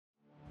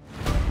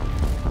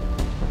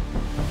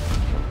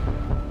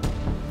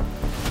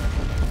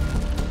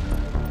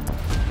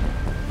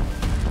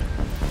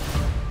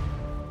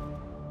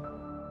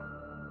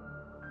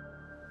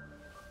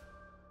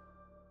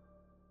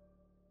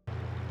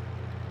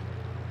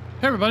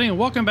Hey everybody, and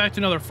welcome back to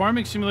another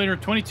Farming Simulator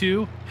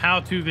 22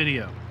 how-to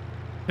video.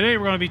 Today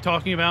we're going to be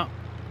talking about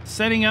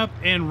setting up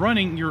and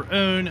running your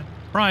own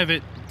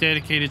private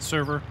dedicated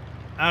server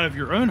out of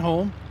your own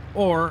home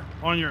or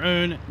on your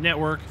own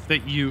network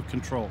that you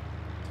control.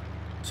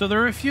 So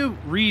there are a few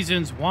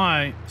reasons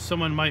why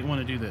someone might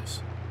want to do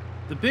this.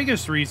 The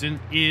biggest reason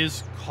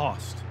is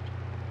cost.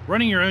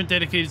 Running your own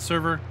dedicated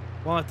server,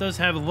 while it does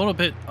have a little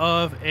bit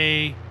of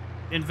a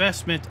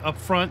investment up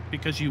front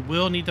because you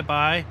will need to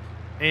buy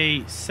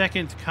a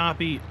second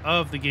copy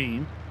of the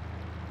game,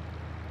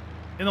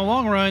 in the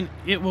long run,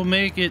 it will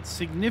make it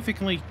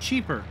significantly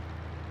cheaper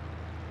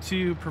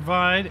to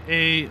provide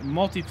a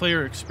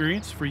multiplayer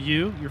experience for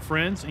you, your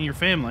friends, and your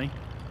family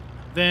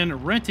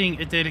than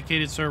renting a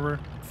dedicated server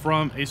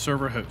from a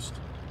server host.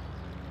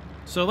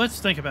 So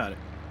let's think about it.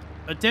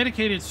 A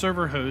dedicated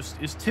server host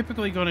is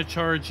typically going to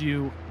charge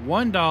you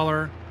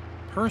 $1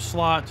 per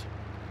slot,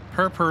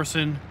 per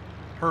person,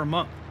 per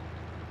month.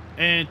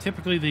 And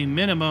typically the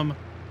minimum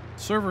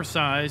server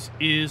size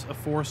is a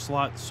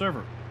 4-slot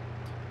server.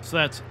 So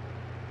that's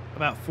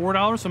about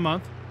 $4 a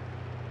month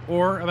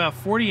or about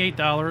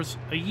 $48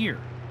 a year.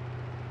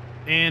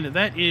 And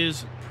that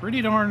is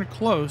pretty darn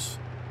close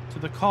to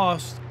the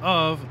cost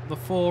of the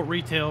full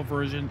retail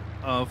version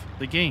of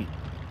the game.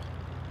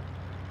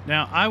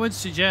 Now, I would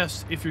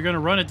suggest if you're going to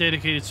run a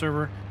dedicated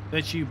server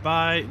that you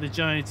buy the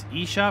Giants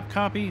eShop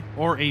copy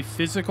or a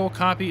physical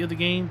copy of the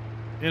game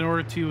in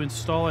order to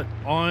install it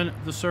on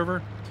the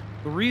server.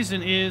 The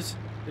reason is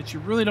that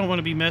you really don't want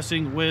to be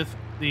messing with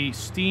the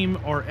Steam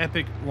or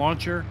Epic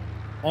launcher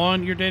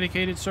on your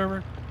dedicated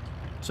server.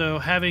 So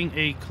having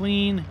a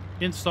clean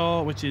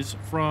install, which is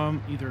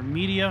from either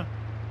media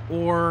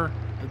or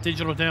a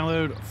digital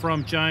download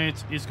from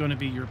Giants, is going to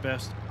be your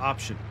best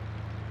option.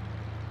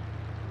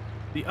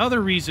 The other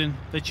reason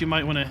that you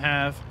might want to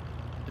have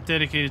a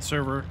dedicated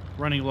server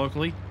running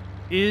locally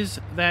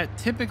is that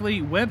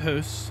typically web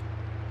hosts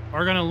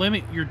are going to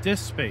limit your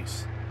disk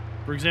space.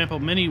 For example,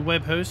 many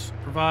web hosts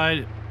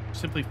provide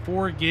simply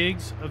 4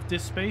 gigs of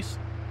disk space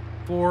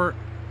for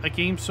a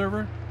game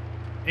server,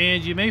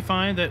 and you may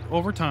find that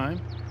over time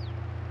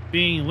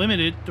being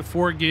limited to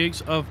 4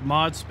 gigs of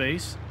mod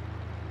space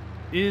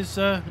is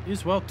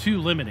well too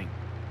limiting.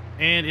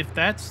 And if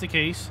that's the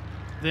case,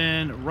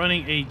 then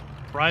running a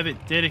private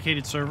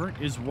dedicated server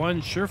is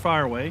one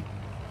surefire way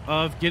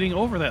of getting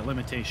over that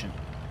limitation,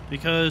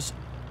 because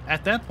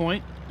at that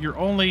point your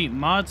only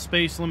mod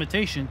space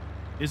limitation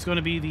is going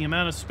to be the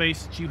amount of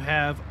space that you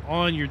have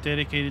on your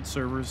dedicated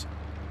server's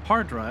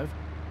hard drive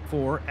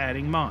for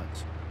adding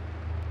mods.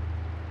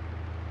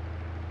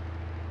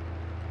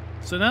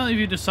 So now that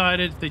you've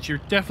decided that you're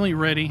definitely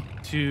ready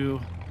to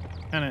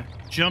kind of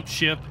jump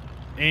ship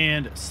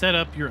and set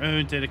up your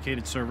own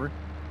dedicated server,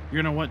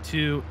 you're going to want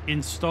to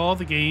install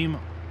the game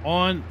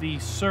on the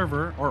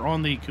server or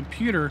on the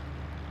computer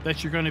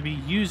that you're going to be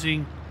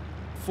using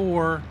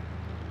for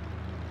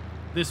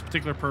this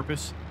particular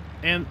purpose.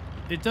 And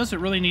it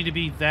doesn't really need to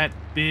be that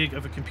big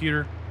of a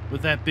computer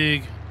with that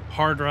big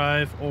hard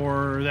drive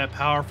or that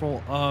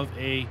powerful of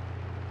a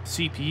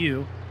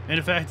CPU. And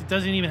in fact, it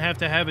doesn't even have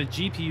to have a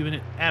GPU in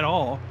it at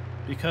all,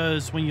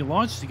 because when you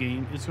launch the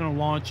game, it's going to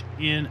launch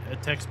in a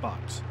text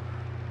box.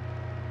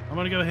 I'm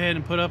going to go ahead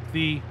and put up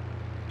the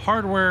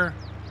hardware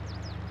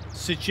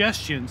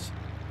suggestions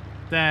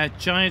that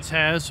Giants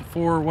has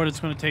for what it's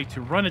going to take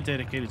to run a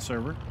dedicated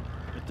server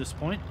at this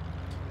point.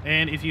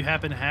 And if you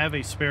happen to have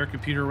a spare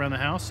computer around the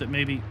house that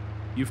maybe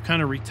you've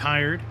kind of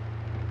retired,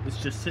 it's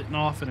just sitting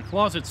off in a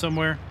closet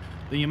somewhere,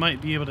 then you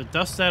might be able to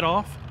dust that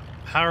off,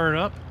 power it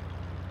up,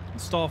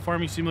 install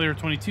Farming Simulator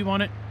 22 on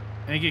it,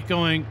 and get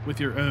going with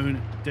your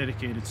own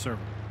dedicated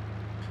server.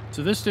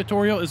 So this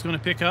tutorial is going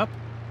to pick up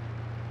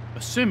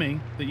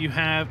assuming that you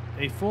have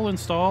a full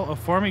install of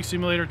Farming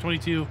Simulator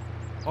 22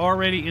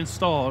 already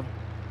installed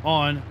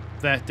on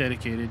that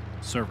dedicated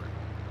server.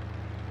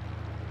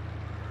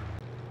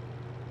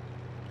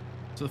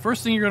 So the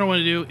first thing you're going to want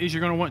to do is you're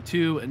going to want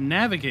to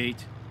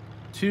navigate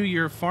to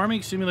your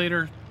Farming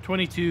Simulator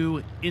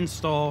 22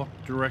 install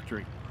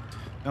directory.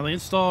 Now the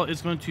install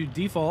is going to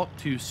default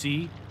to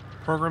C,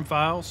 Program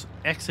Files,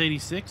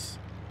 x86,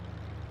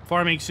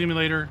 Farming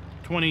Simulator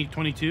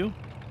 2022.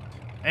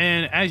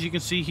 And as you can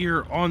see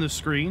here on the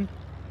screen,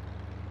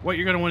 what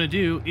you're going to want to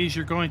do is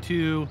you're going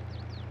to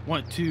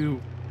want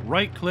to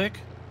right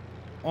click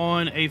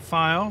on a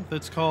file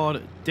that's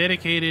called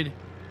dedicated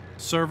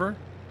server.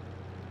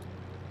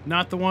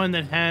 Not the one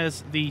that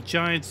has the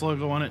Giants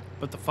logo on it,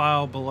 but the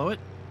file below it.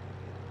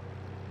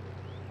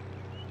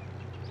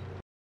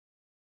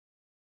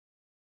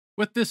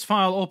 With this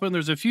file open,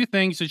 there's a few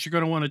things that you're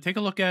going to want to take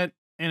a look at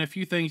and a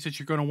few things that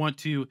you're going to want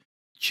to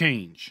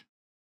change.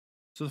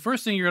 So the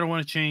first thing you're going to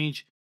want to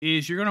change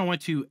is you're going to want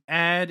to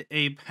add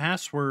a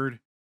password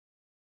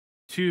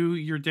to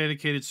your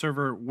dedicated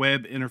server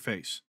web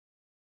interface.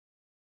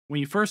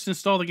 When you first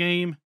install the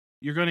game,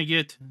 you're going to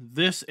get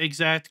this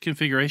exact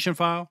configuration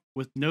file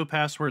with no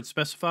password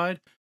specified.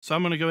 So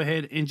I'm going to go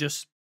ahead and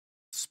just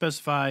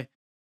specify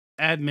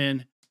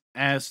admin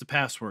as the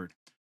password.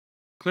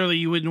 Clearly,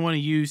 you wouldn't want to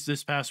use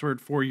this password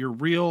for your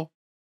real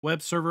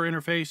web server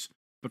interface,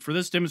 but for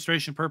this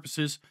demonstration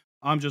purposes,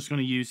 I'm just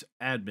going to use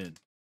admin.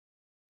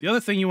 The other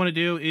thing you want to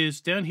do is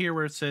down here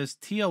where it says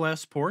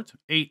TLS port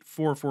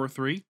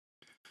 8443,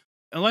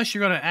 unless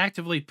you're going to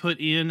actively put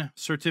in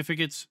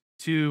certificates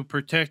to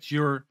protect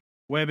your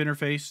web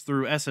interface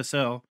through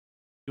SSL,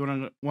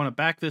 you want to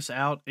back this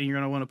out and you're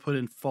going to want to put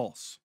in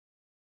false.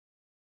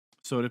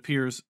 So it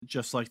appears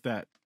just like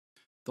that.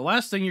 The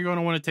last thing you're going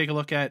to want to take a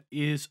look at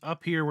is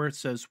up here where it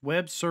says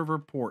web server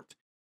port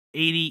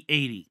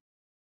 8080.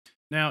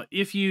 Now,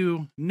 if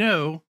you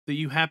know that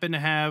you happen to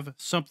have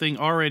something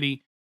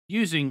already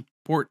using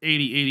port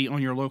 8080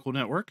 on your local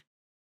network,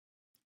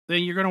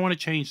 then you're going to want to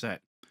change that.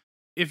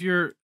 If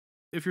you're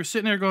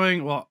sitting there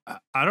going, well,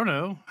 I don't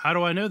know, how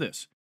do I know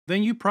this?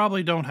 Then you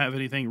probably don't have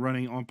anything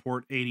running on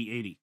port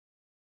 8080.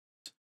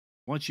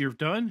 Once you're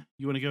done,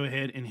 you want to go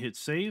ahead and hit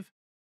save.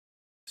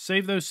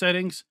 Save those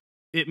settings.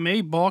 It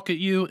may balk at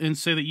you and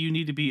say that you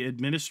need to be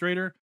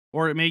administrator,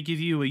 or it may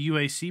give you a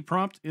UAC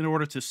prompt in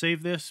order to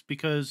save this,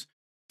 because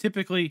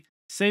typically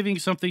saving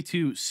something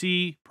to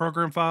C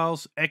program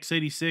files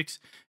x86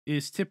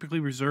 is typically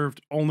reserved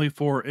only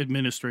for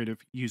administrative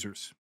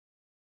users.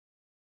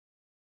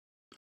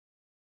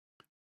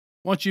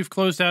 Once you've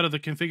closed out of the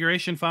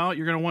configuration file,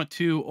 you're going to want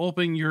to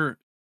open your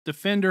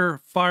Defender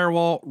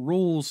Firewall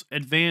Rules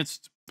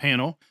Advanced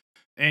panel,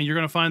 and you're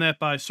going to find that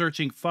by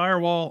searching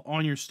Firewall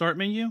on your start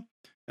menu,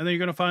 and then you're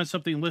going to find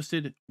something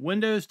listed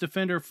Windows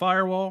Defender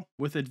Firewall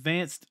with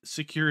Advanced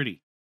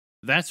Security.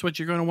 That's what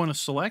you're going to want to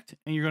select,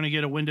 and you're going to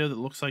get a window that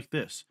looks like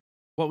this.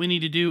 What we need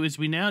to do is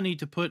we now need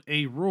to put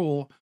a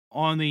rule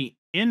on the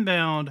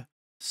inbound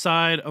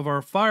side of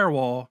our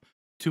firewall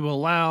to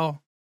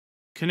allow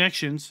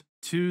connections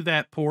to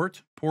that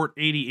port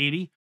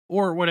 8080,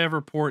 or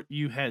whatever port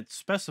you had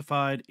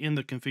specified in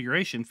the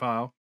configuration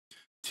file,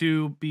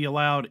 to be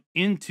allowed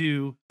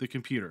into the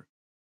computer.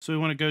 So we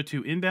want to go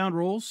to inbound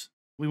rules.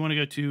 We want to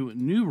go to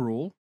new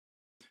rule.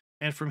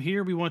 And from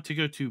here, we want to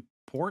go to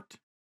port.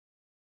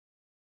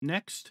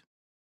 Next.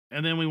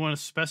 And then we want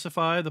to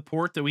specify the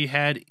port that we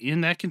had in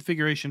that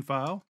configuration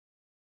file,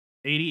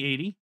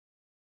 8080.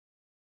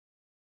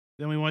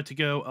 Then we want to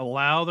go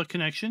allow the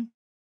connection.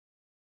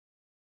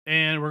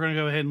 And we're going to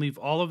go ahead and leave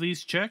all of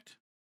these checked.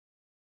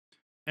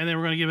 And then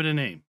we're going to give it a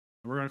name.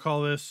 We're going to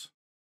call this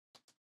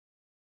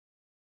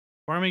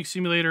Farming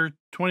Simulator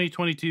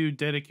 2022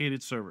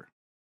 Dedicated Server.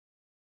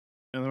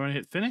 And we're going to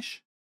hit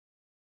finish.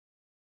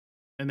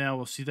 And now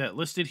we'll see that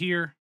listed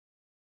here.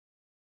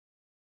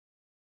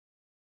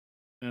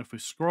 And if we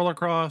scroll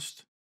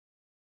across,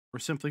 we're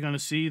simply going to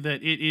see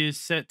that it is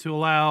set to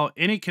allow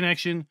any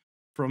connection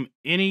from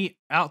any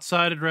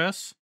outside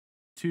address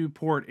to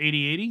port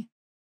 8080.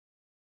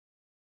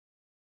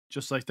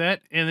 Just like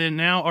that. And then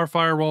now our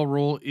firewall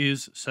rule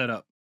is set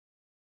up.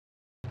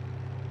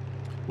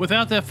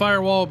 Without that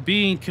firewall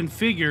being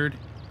configured,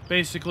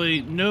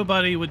 basically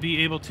nobody would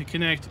be able to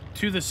connect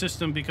to the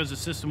system, because the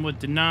system would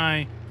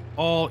deny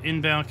all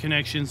inbound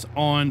connections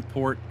on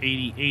port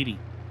 8080.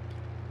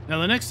 Now,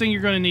 the next thing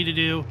you're going to need to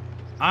do,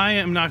 I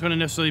am not going to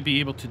necessarily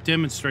be able to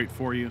demonstrate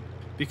for you,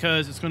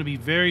 because it's going to be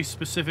very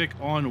specific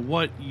on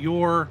what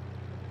your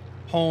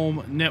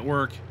home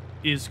network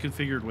is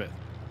configured with.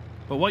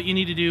 But what you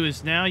need to do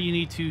is now you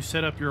need to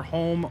set up your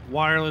home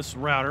wireless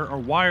router, or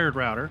wired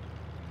router,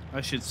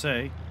 I should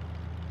say,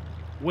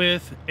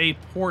 with a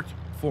port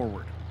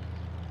forward.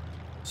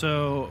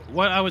 So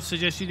what I would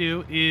suggest you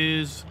do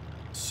is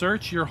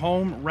search your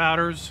home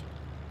router's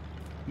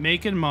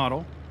make and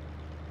model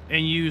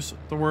and use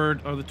the word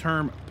or the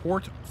term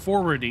port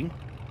forwarding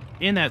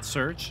in that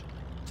search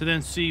to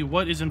then see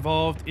what is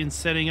involved in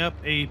setting up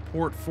a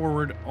port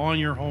forward on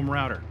your home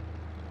router.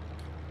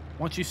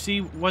 Once you see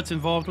what's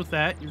involved with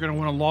that, you're going to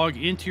want to log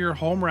into your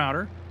home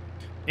router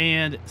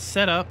and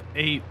set up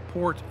a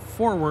port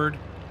forward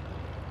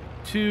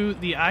to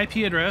the IP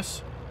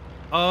address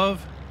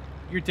of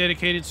your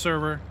dedicated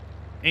server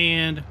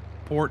and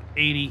port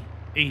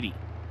 8080.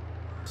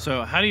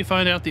 So how do you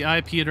find out the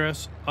IP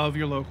address of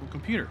your local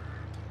computer?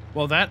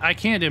 Well, that I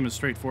can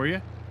demonstrate for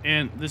you,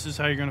 and this is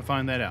how you're going to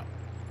find that out.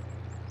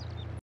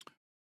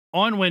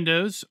 On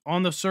Windows,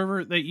 on the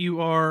server that you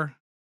are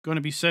going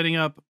to be setting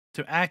up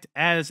to act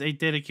as a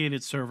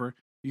dedicated server,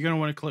 you're going to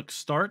want to click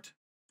Start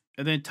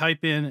and then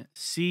type in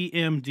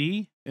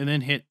CMD and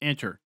then hit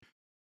Enter.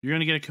 You're going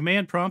to get a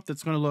command prompt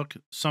that's going to look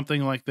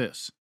something like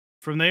this.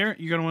 From there,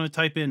 you're going to want to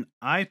type in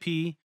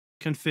IP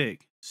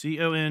config,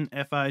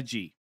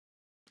 CONFIG.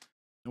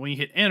 And when you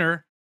hit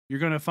Enter, you're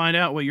going to find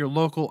out what your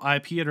local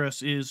IP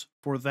address is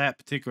for that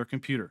particular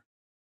computer.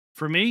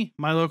 For me,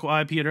 my local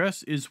IP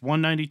address is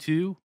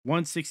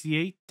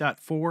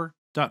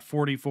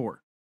 192.168.4.44.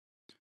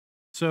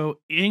 So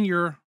in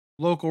your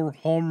local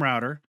home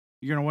router,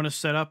 you're going to want to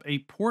set up a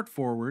port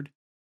forward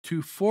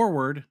to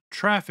forward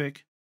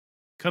traffic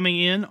coming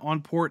in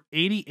on port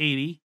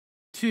 8080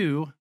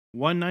 to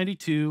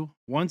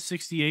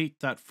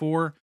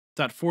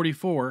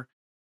 192.168.4.44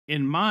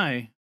 in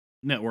my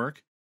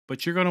network,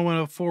 but you're going to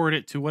want to forward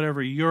it to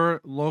whatever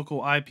your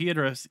local IP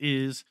address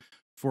is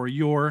for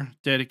your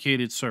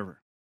dedicated server.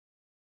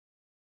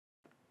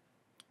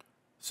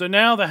 So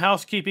now the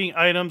housekeeping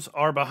items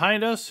are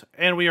behind us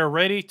and we are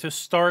ready to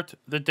start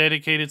the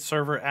dedicated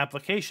server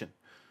application.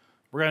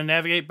 We're going to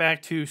navigate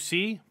back to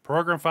C,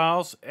 Program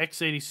Files,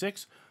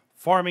 x86,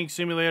 Farming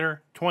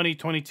Simulator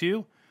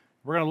 2022.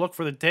 We're going to look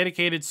for the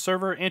dedicated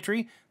server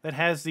entry that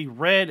has the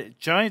red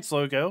Giants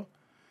logo,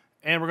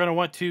 and we're going to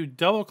want to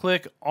double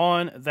click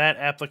on that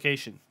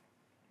application.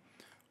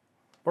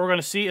 What we're going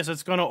to see is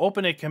it's going to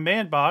open a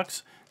command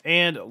box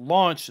and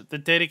launch the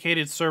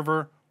dedicated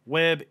server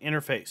web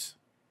interface.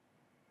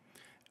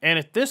 And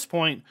at this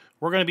point,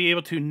 we're going to be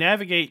able to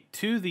navigate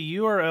to the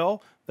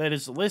URL that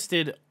is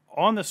listed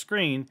on the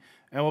screen,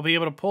 and we'll be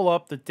able to pull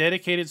up the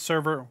dedicated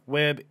server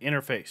web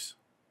interface.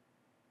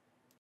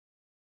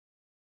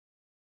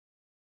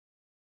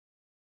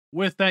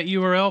 With that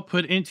URL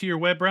put into your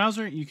web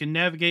browser, you can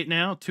navigate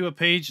now to a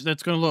page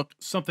that's going to look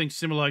something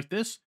similar like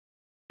this.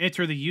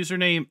 Enter the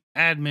username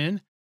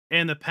admin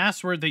and the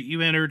password that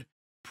you entered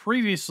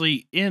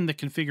previously in the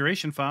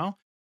configuration file,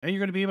 and you're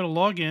going to be able to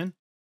log in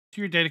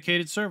to your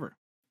dedicated server.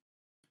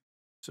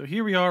 So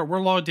here we are,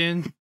 we're logged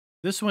in.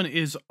 This one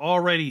is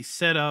already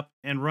set up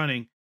and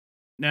running.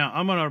 Now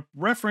I'm going to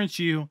reference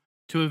you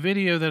to a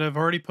video that I've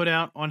already put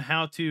out on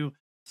how to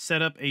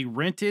set up a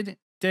rented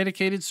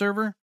dedicated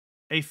server.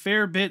 A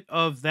fair bit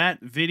of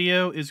that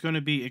video is going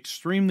to be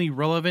extremely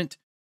relevant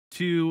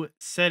to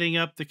setting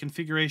up the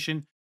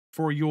configuration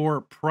for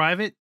your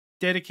private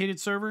dedicated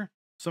server.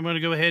 So I'm going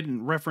to go ahead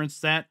and reference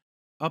that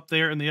up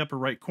there in the upper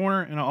right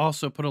corner, and I'll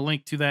also put a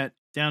link to that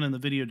down in the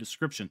video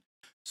description.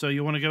 So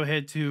you want to go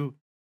ahead to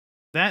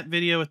that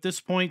video at this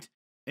point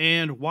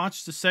and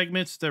watch the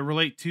segments that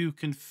relate to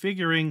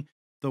configuring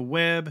the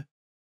web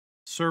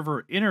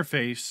server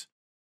interface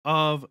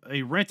of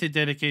a rented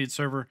dedicated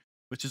server,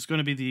 which is going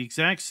to be the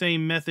exact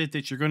same method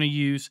that you're going to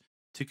use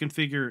to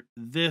configure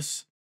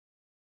this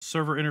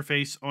server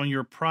interface on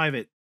your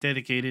private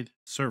dedicated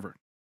server.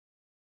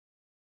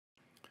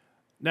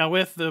 Now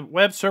with the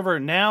web server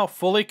now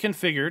fully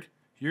configured,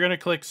 you're going to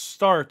click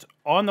Start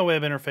on the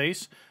web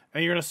interface,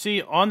 and you're going to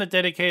see on the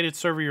dedicated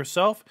server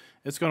yourself,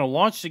 it's going to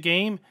launch the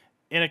game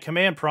in a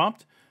command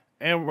prompt.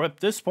 And at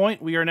this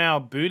point, we are now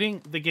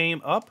booting the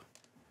game up.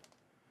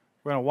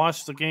 We're going to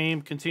watch the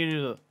game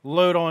continue to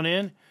load on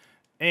in.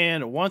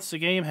 And once the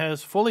game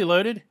has fully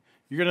loaded,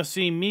 you're going to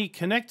see me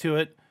connect to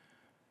it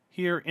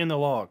here in the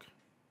log.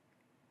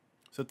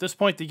 So at this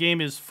point, the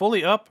game is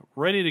fully up,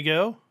 ready to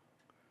go.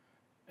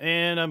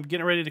 And I'm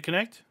getting ready to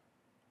connect.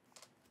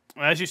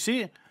 As you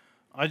see,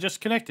 I just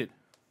connected.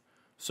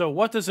 So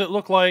what does it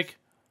look like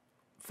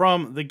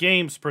from the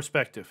game's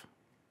perspective?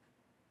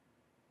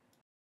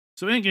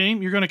 So in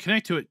game, you're going to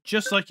connect to it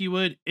just like you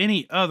would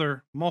any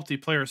other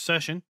multiplayer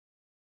session.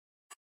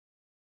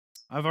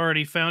 I've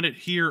already found it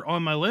here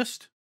on my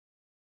list.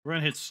 We're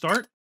going to hit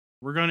Start.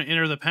 We're going to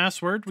enter the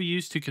password we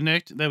used to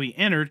connect that we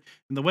entered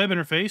in the web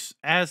interface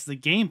as the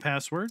game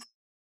password.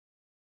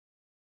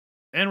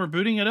 And we're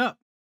booting it up.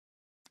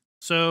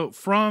 So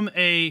from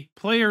a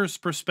player's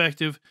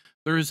perspective,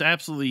 there is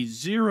absolutely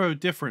zero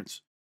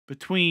difference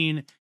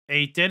between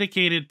a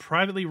dedicated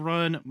privately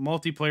run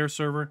multiplayer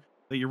server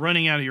that you're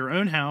running out of your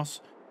own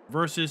house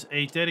versus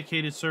a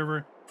dedicated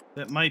server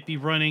that might be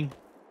running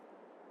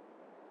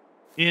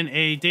in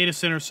a data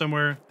center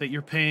somewhere that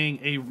you're paying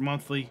a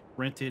monthly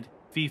rented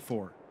fee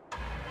for.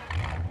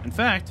 In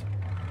fact,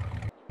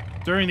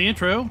 during the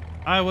intro,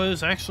 I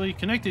was actually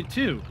connected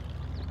to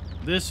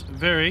this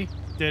very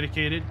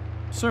dedicated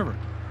server.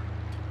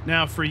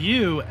 Now, for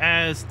you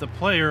as the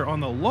player on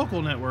the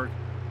local network,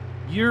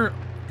 you're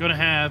going to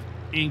have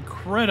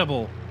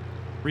incredible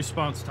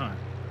response time.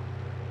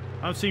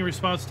 I'm seeing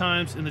response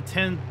times in the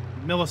 10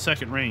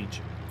 millisecond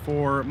range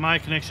for my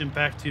connection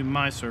back to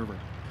my server.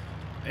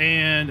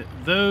 And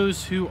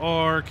those who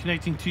are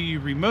connecting to you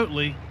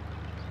remotely,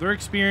 their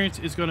experience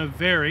is going to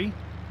vary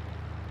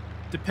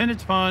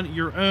dependent upon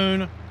your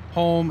own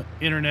home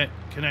internet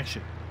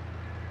connection.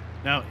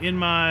 Now, in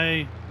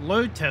my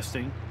load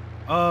testing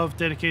of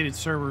dedicated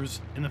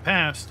servers in the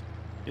past,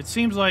 it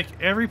seems like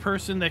every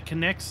person that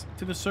connects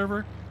to the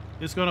server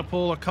is going to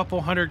pull a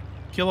couple hundred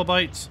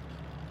kilobytes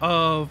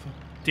of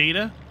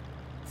data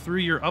through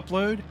your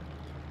upload.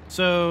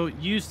 So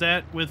use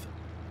that with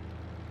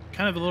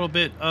kind of a little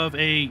bit of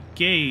a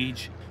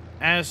gauge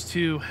as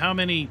to how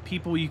many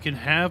people you can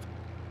have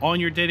on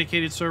your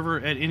dedicated server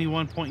at any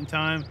one point in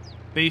time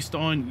based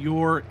on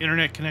your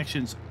internet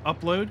connection's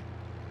upload.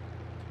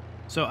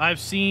 So I've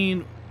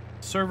seen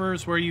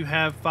servers where you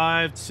have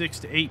 5, 6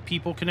 to 8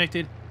 people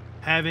connected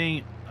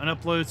having an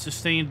upload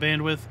sustained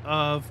bandwidth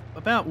of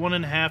about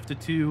 1.5 to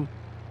 2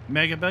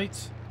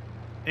 megabytes.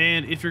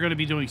 And if you're going to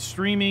be doing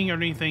streaming or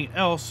anything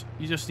else,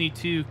 you just need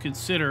to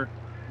consider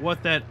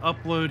what that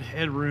upload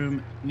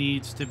headroom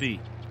needs to be.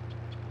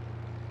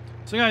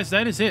 So guys,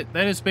 that is it.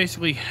 That is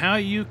basically how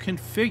you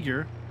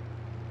configure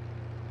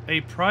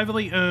a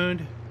privately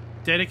owned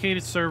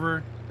dedicated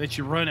server that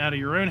you run out of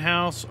your own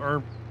house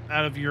or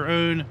out of your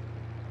own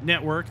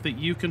network that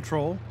you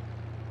control.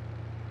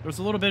 There's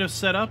a little bit of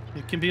setup.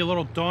 It can be a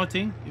little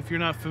daunting if you're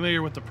not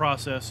familiar with the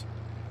process,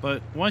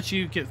 but once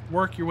you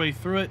work your way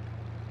through it,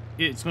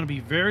 it's going to be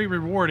very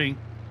rewarding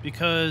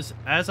because,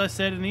 as I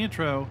said in the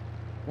intro,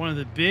 one of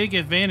the big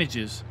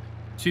advantages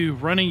to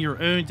running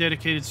your own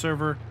dedicated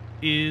server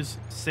is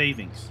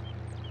savings.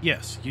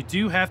 Yes, you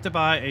do have to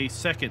buy a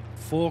second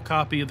full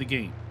copy of the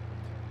game,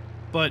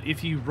 but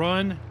if you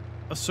run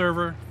a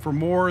server for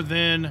more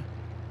than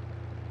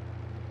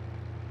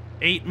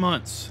 8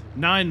 months,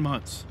 9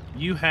 months,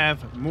 you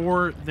have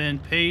more than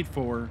paid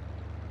for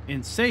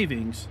in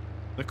savings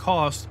the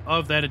cost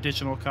of that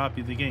additional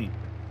copy of the game.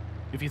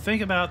 If you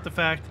think about the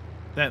fact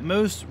that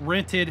most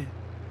rented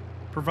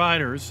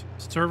providers,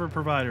 server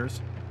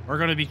providers, are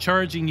going to be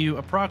charging you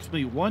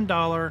approximately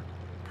 $1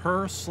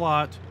 per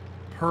slot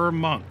per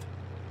month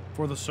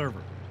for the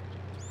server,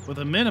 with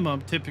a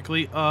minimum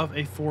typically of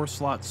a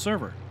 4-slot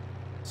server.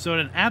 So at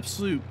an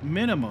absolute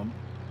minimum,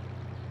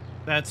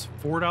 that's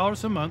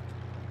 $4 a month.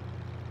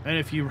 And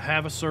if you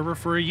have a server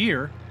for a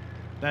year,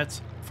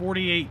 that's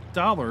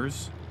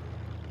 $48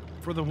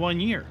 for the 1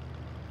 year.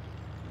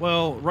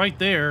 Well, right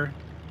there,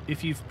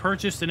 if you've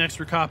purchased an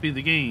extra copy of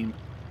the game,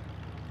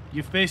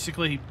 you've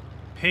basically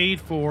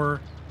paid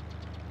for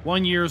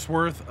 1 year's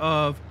worth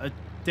of a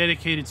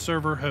dedicated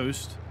server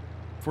host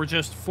for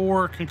just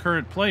 4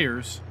 concurrent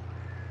players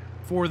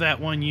for that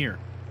 1 year.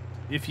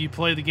 If you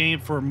play the game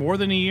for more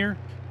than a year,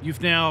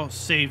 you've now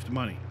saved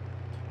money.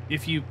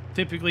 If you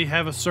typically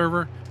have a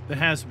server that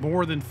has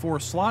more than 4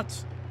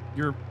 slots,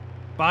 your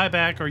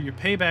buyback or your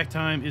payback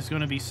time is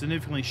going to be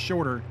significantly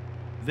shorter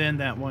than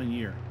that 1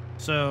 year.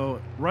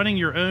 So running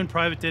your own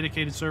private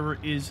dedicated server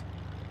is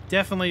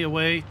definitely a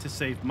way to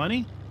save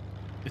money.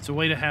 It's a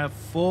way to have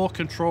full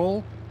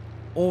control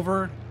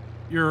over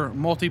your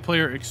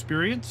multiplayer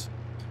experience.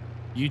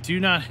 You do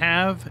not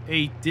have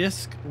a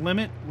disk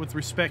limit with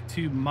respect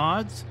to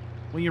mods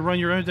when you run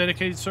your own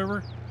dedicated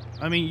server.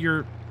 I mean,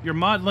 your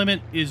mod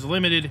limit is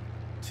limited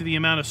to the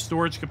amount of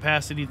storage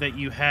capacity that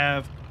you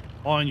have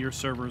on your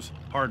server's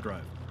hard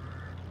drive,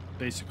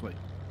 basically.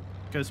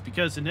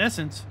 Because in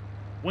essence,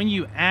 when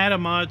you add a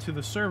mod to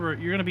the server,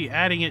 you're going to be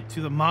adding it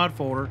to the mod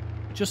folder,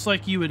 just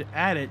like you would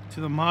add it to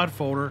the mod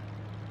folder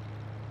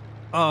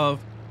of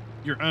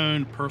your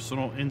own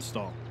personal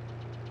install.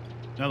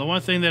 Now, the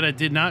one thing that I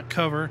did not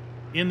cover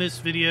in this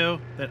video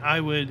that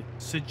I would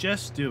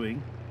suggest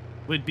doing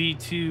would be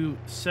to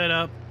set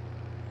up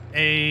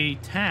a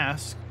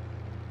task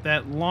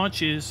that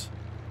launches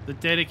the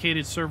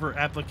dedicated server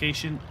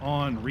application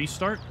on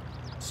restart.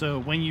 So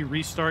when you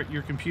restart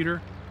your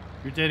computer,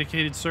 your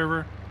dedicated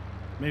server,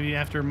 maybe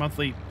after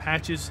monthly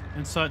patches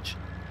and such,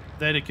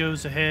 that it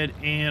goes ahead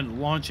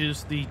and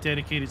launches the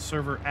dedicated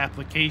server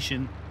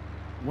application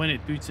when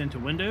it boots into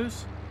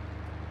Windows.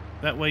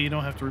 That way you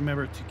don't have to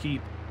remember to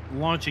keep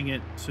launching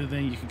it, so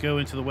then you can go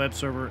into the web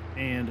server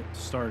and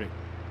start it.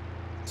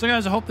 So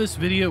guys, I hope this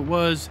video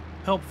was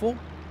helpful.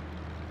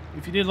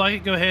 If you did like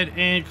it, go ahead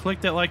and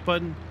click that like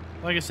button.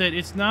 Like I said,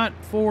 it's not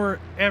for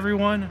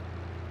everyone,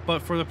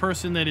 but for the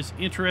person that is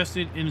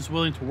interested and is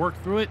willing to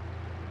work through it,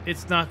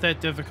 it's not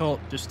that difficult.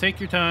 Just take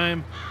your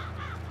time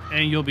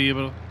and you'll be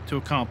able to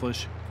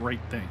accomplish great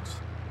things.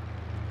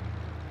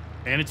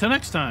 And until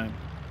next time,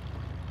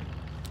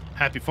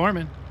 happy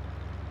farming.